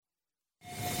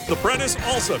The Prentice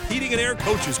Allsup Heating and Air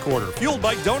Coaches Corner, fueled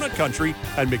by Donut Country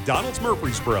and McDonald's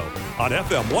Murfreesboro on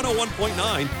FM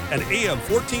 101.9 and AM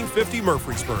 1450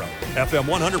 Murfreesboro, FM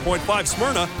 100.5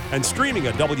 Smyrna, and streaming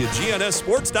at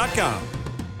WGNSSports.com.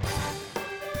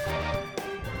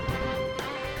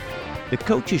 The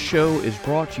Coaches Show is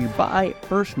brought to you by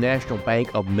First National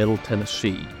Bank of Middle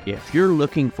Tennessee. If you're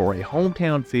looking for a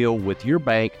hometown feel with your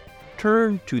bank,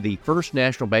 turn to the First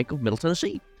National Bank of Middle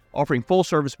Tennessee, offering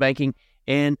full-service banking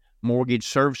and mortgage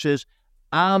services.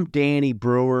 I'm Danny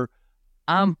Brewer.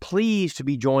 I'm pleased to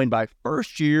be joined by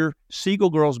first-year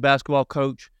Siegel girls basketball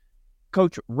coach,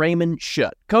 Coach Raymond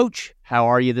Shutt. Coach, how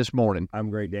are you this morning? I'm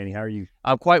great, Danny. How are you?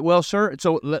 I'm quite well, sir.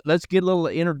 So let's get a little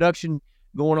introduction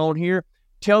going on here.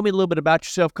 Tell me a little bit about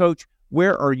yourself, Coach.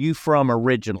 Where are you from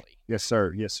originally? Yes,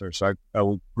 sir. So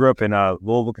I grew up in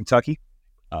Louisville, Kentucky.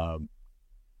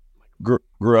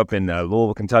 Grew up in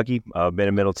Louisville, Kentucky. Been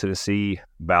in Middle Tennessee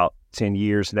about 10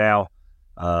 years now.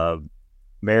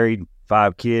 Married,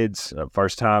 5 kids.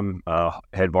 First time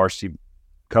head varsity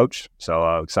coach.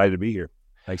 So excited to be here.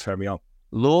 Thanks for having me on.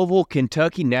 Louisville,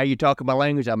 Kentucky. Now you're talking my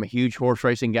language. I'm a huge horse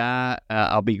racing guy.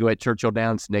 I'll be going at Churchill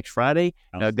Downs next Friday.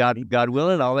 God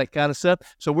willing, all that kind of stuff.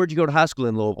 So where'd you go to high school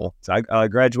in Louisville? So I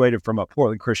graduated from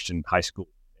Portland Christian High School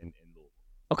in Louisville.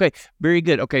 Okay, very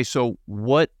good. Okay, so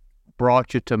what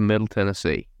brought you to Middle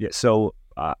Tennessee? Yeah, so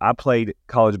I played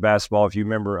college basketball. If you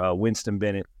remember Winston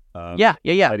Bennett. Yeah.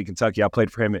 Played in Kentucky. I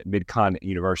played for him at Mid-Continent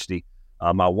University.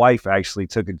 My wife actually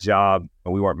took a job,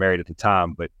 and we weren't married at the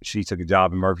time, but she took a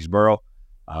job in Murfreesboro.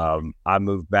 I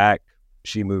moved back.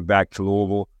 She moved back to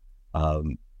Louisville.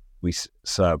 We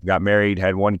got married,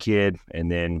 had 1 kid,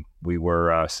 and then we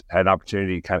had an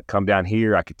opportunity to kind of come down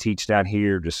here. I could teach down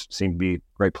here. Just seemed to be a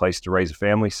great place to raise a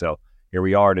family. So here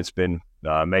we are, and it's been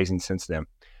amazing since then.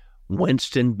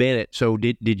 Winston Bennett. So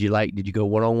did you go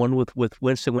one-on-one with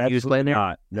Winston when you was playing there?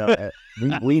 Not. No,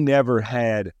 we never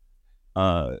had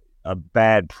a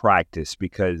bad practice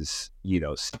because,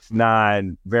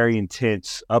 6'9", very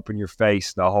intense, up in your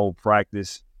face the whole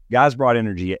practice. Guys brought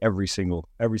energy every single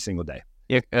day.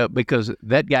 Yeah, because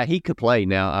that guy, he could play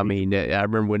now. I mean, I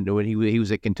remember when he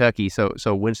was at Kentucky. So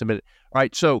Winston Bennett. All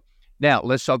right, so now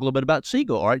let's talk a little bit about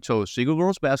Siegel. All right, so Siegel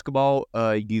girls basketball,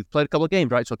 you've played a couple of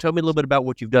games, right? So tell me a little bit about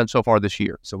what you've done so far this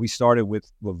year. So we started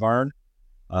with Laverne.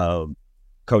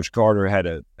 Coach Carter had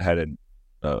a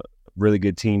really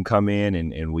good team come in,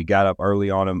 and we got up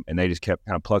early on them, and they just kept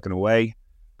kind of plucking away.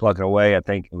 I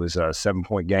think it was a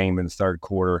 7-point game in the third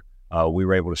quarter. We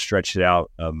were able to stretch it out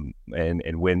and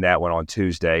win that one on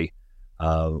Tuesday.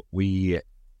 We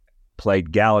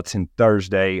played Gallatin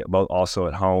Thursday, also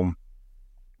at home.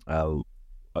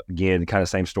 Again, kind of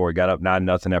same story. Got up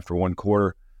 9-0 after 1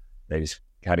 quarter. They just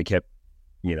kind of kept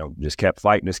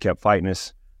fighting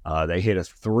us. They hit a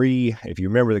 3. If you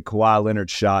remember the Kawhi Leonard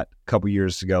shot a couple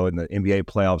years ago in the NBA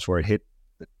playoffs where it hit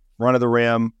the front of the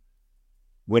rim,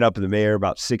 went up in the air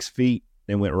about 6 feet,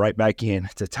 then went right back in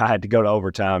to tie it to go to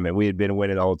overtime. And we had been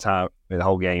winning the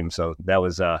whole game. So that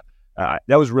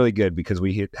was really good because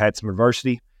we had some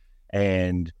adversity,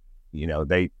 and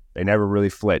they never really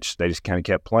flinched. They just kind of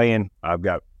kept playing. I've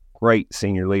got great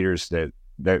senior leaders that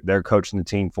they're coaching the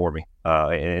team for me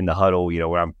in the huddle,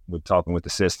 when we're talking with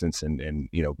assistants, and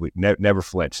we never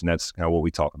flinch, and that's kind of what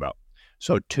we talk about.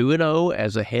 So 2-0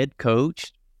 as a head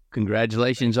coach.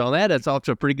 Congratulations on that. That's off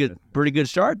to a pretty good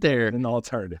start there. An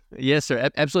alternative. Yes, sir.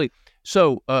 Absolutely.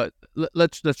 So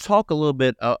let's talk a little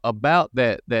bit about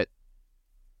that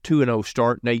 2-0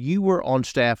 start. Now, you were on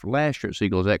staff last year at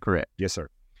Siegel. Is that correct? Yes, sir.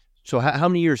 So how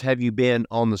many years have you been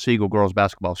on the Siegel girls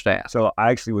basketball staff? So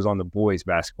I actually was on the boys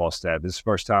basketball staff. This is the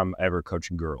first time ever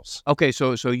coaching girls. Okay,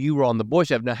 so you were on the boys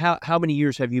staff. Now, how many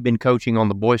years have you been coaching on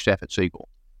the boys staff at Siegel?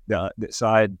 So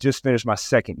I just finished my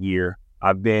 2nd year.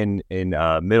 I've been in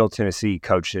Middle Tennessee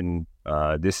coaching.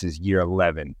 This is year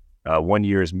 11. 1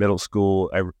 year is middle school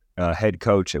head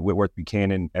coach at Whitworth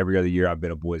Buchanan. Every other year I've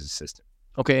been a boys assistant.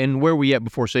 Okay, and where were you at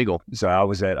before Siegel? So I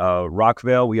was at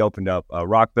Rockville. We opened up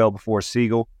Rockville before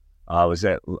Siegel. I was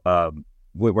at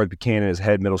Whitworth Buchanan as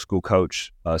head middle school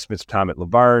coach. Spent some time at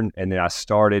Laverne, and then I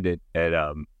started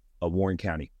at Warren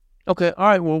County. Okay, all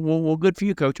right. Well, good for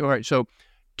you, Coach. All right, so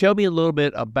tell me a little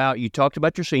bit about, you talked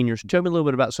about your seniors. Tell me a little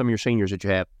bit about some of your seniors that you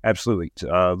have. Absolutely.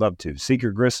 Love to.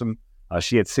 Seeker Grissom,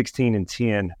 she had 16 and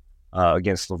 10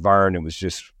 against Laverne. It was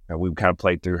just, we kind of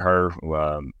played through her.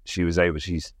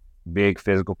 She's big,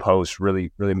 physical post,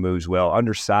 really, really moves well.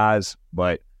 Undersized,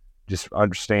 but just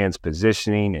understands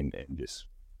positioning and just,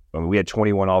 we had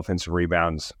 21 offensive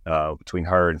rebounds between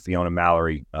her and Fiona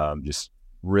Mallory. Just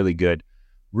really good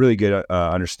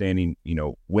understanding,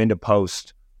 when to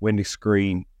post, when to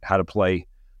screen, how to play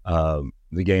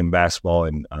the game of basketball.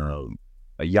 And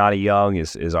Yanni Young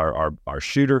is our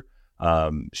shooter.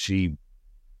 She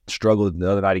struggled the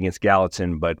other night against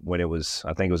Gallatin, but when I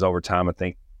think it was overtime, I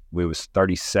think it was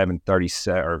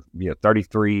 37-37 or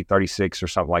 33-36 or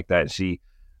something like that. And she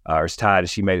was tied, and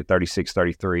she made it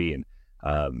 36-33.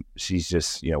 And she's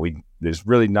just, there's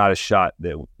really not a shot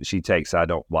that she takes I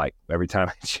don't like. Every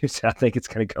time she shoots, I think it's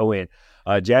going to go in.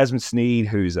 Jasmine Sneed,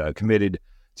 who's committed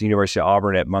to University of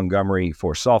Auburn at Montgomery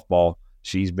for softball,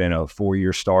 she's been a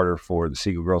 4-year starter for the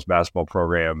Siegel girls basketball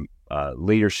program.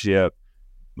 Leadership,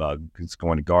 is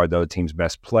going to guard the other team's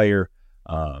best player,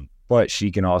 but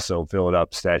she can also fill it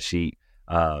up stat sheet.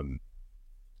 And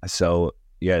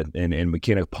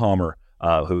McKenna Palmer,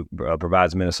 who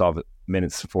provides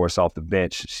minutes for us off the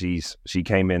bench. She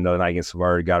came in the other night against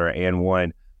Savard, got her and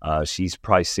one. She's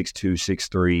probably 6'2",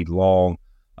 6'3", long,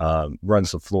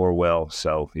 runs the floor well.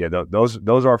 So those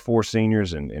are our 4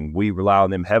 seniors, and we rely on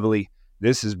them heavily.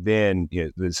 This has been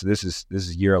this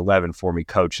is year 11 for me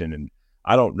coaching, and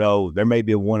I don't know, there may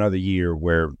be one other year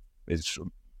where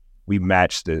we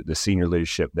match the senior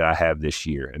leadership that I have this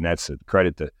year, and that's a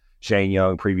credit to Shane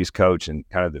Young, previous coach, and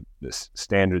kind of the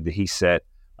standard that he set.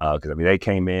 Because they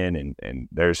came in, and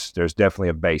there's definitely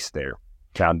a base there,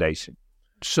 foundation.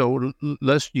 So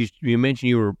you mentioned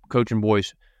you were coaching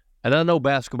boys, and I know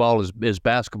basketball is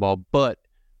basketball, but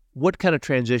what kind of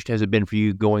transition has it been for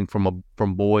you going from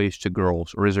boys to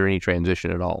girls, or is there any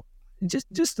transition at all?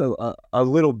 Just a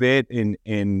little bit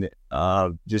in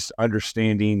just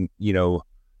understanding,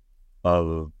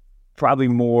 probably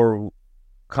more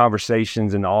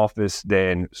conversations in the office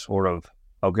than sort of,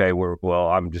 okay,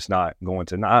 I'm just not going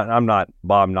to, I'm not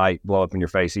Bob Knight, blow up in your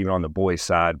face, even on the boys'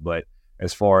 side. But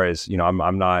as far as,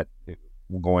 I'm not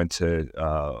going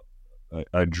to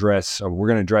address, or we're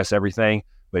going to address everything,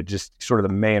 but just sort of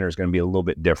the manner is going to be a little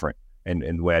bit different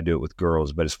in the way I do it with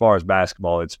girls. But as far as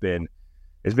basketball, it's been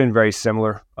very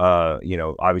similar.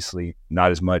 Obviously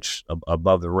not as much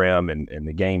above the rim, and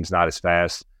the game's not as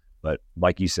fast. But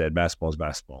like you said, basketball is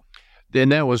basketball. Then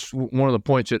that was one of the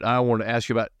points that I wanted to ask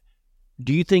you about.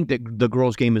 Do you think that the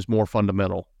girls' game is more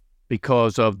fundamental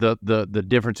because of the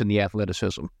difference in the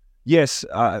athleticism? Yes,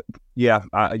 you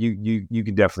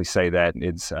can definitely say that.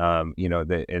 It's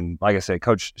and like I said,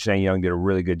 Coach Shane Young did a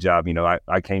really good job.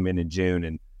 I came in June,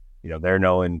 and they're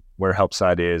knowing where help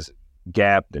side is,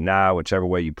 gap, deny, whichever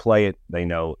way you play it. They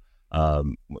know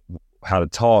how to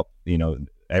talk.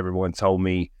 Everyone told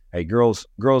me, hey, girls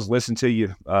listen to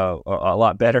you a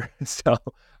lot better. So.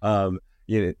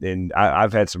 And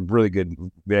I've had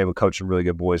been able to coach some really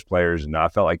good boys players, and I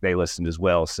felt like they listened as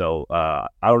well. So I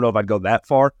don't know if I'd go that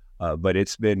far, but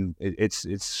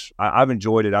I've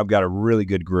enjoyed it. I've got a really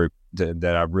good group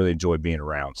that I've really enjoyed being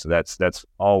around. So that's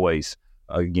always,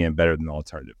 again, better than the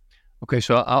alternative. Okay,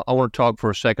 so I want to talk for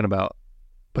a second about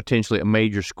potentially a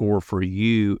major score for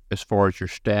you as far as your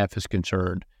staff is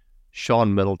concerned.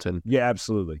 Sean Middleton. Yeah,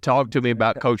 absolutely. Talk to me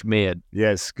about Coach Mid.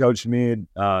 Yes, Coach Mid.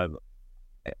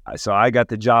 So I got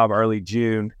the job early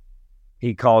June.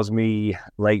 He calls me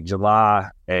late July.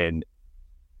 And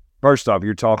first off,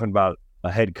 you're talking about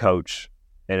a head coach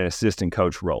and an assistant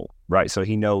coach role, right? So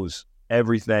he knows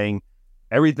everything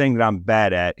that I'm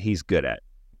bad at, he's good at.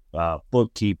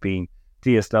 Bookkeeping,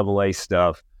 TSAA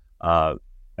stuff.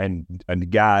 And a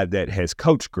guy that has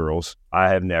coached girls, I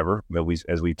have never,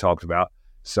 as we talked about.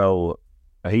 So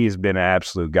he has been an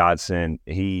absolute godsend.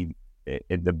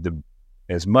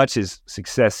 As much as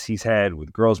success he's had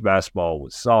with girls basketball,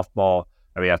 with softball,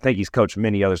 I think he's coached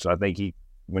many others. So I think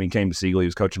when he came to Siegel, he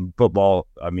was coaching football.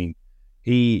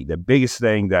 The biggest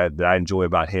thing that I enjoy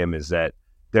about him is that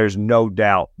there's no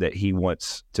doubt that he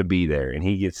wants to be there, and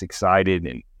he gets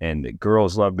excited, and the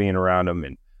girls love being around him,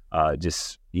 and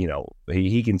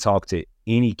he can talk to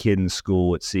any kid in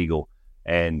school at Siegel,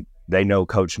 and they know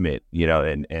Coach Mitt,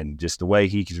 and just the way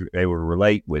they would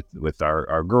relate with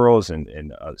our girls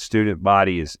and student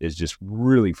body is just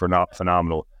really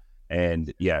phenomenal.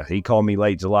 And yeah, he called me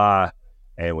late July,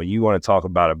 and when you want to talk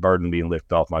about a burden being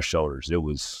lifted off my shoulders, it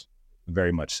was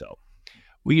very much so.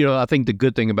 Well, I think the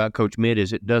good thing about Coach Mitt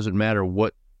is it doesn't matter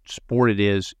what sport it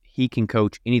is, he can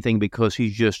coach anything because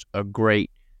he's just a great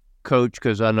coach.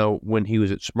 Because I know when he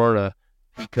was at Smyrna,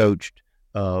 he coached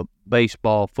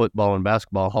baseball, football, and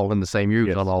basketball all in the same year.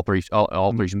 Yes. On all three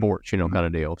sports, kind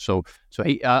of deal. So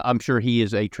I'm sure he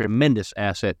is a tremendous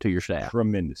asset to your staff.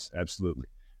 Tremendous, absolutely.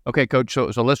 Okay, Coach. So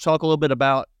let's talk a little bit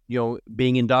about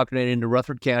being indoctrinated into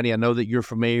Rutherford County. I know that you're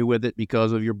familiar with it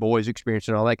because of your boys' experience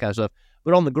and all that kind of stuff.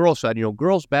 But on the girls' side,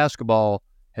 girls basketball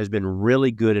has been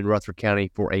really good in Rutherford County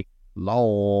for a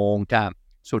long time.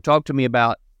 So talk to me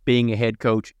about being a head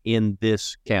coach in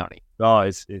this county. Oh,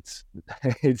 it's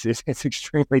it's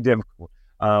extremely difficult.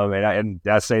 And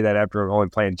I say that after only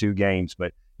playing 2 games,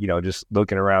 but just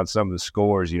looking around some of the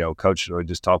scores, Coach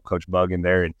just talked Coach Bug in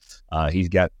there, and he's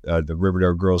got the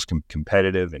Riverdale girls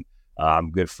competitive, and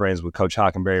I'm good friends with Coach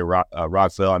Hockenberry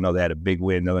Rockville. I know they had a big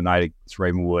win the other night against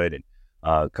Ravenwood,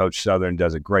 and Coach Southern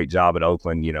does a great job at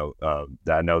Oakland.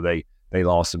 I know they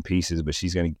lost some pieces, but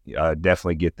she's going to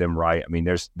definitely get them right. I mean,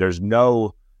 there's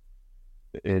no.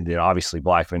 And then obviously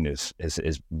Blackman is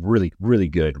really, really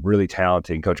good, really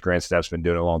talented. And Coach Grandstaff's been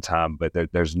doing it a long time, but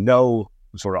there's no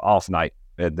sort of off night.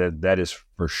 That is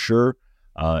for sure.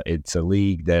 It's a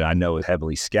league that I know is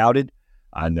heavily scouted.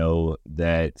 I know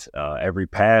that every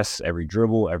pass, every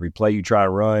dribble, every play you try to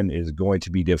run is going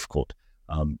to be difficult.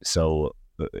 So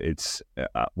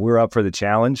we're up for the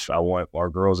challenge. I want our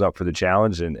girls up for the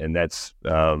challenge, and that's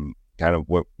kind of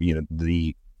what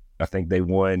I think they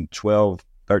won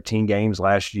 13 games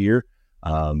last year.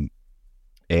 And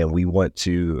we want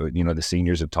to, the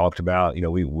seniors have talked about,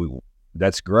 we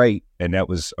that's great. And that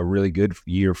was a really good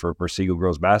year for Siegel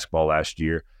girls basketball last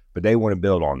year, but they want to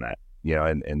build on that,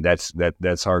 and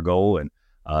that's our goal. And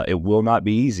it will not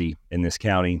be easy in this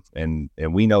county. And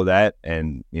we know that,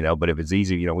 and, but if it's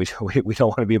easy, we don't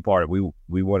want to be a part of it.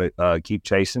 We want to keep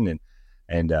chasing,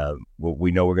 and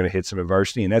we know we're going to hit some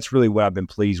adversity. And that's really what I've been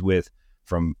pleased with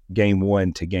from game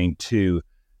 1 to game 2.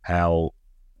 How,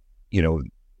 both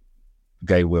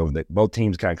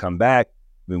teams kind of come back.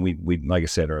 I mean, we like I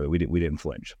said earlier, we didn't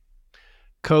flinch.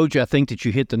 Coach, I think that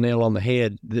you hit the nail on the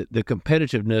head. The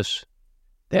competitiveness,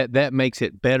 that makes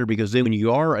it better, because then when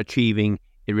you are achieving,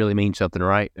 it really means something,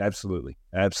 right? Absolutely.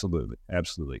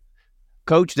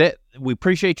 Coach, we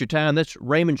appreciate your time. That's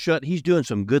Raymond Shutt. He's doing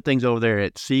some good things over there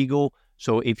at Siegel.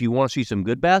 So if you want to see some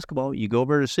good basketball, you go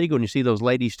over to Siegel and you see those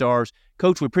Lady Stars.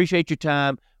 Coach, we appreciate your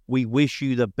time. We wish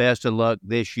you the best of luck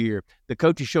this year. The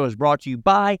Coaches Show is brought to you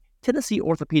by Tennessee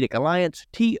Orthopedic Alliance,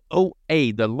 TOA,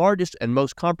 the largest and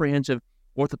most comprehensive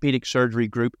orthopedic surgery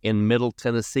group in Middle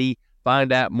Tennessee.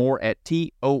 Find out more at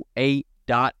TOA.com.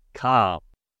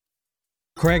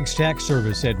 Craig's Tax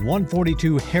Service at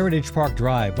 142 Heritage Park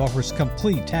Drive offers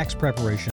complete tax preparation,